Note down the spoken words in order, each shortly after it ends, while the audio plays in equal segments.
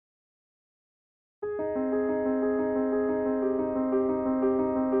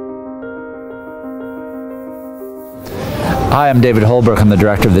Hi, I'm David Holbrooke. I'm the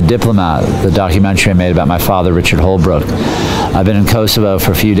director of The Diplomat, the documentary I made about my father, Richard Holbrooke. I've been in Kosovo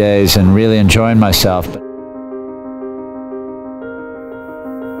for a few days and really enjoying myself.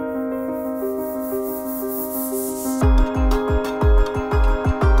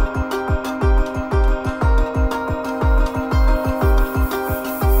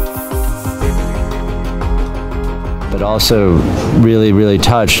 But also really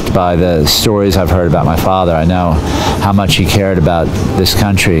touched by the stories I've heard about my father. I know how much he cared about this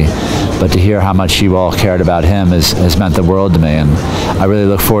country, but to hear how much you all cared about him has meant the world to me. And I really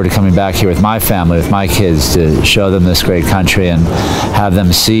look forward to coming back here with my family, with my kids, to show them this great country and have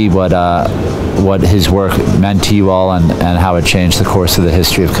them see what his work meant to you all and how it changed the course of the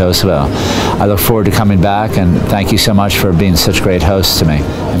history of Kosovo. I look forward to coming back, and thank you so much for being such great hosts to me.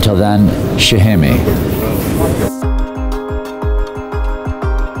 Until then, Shahimi.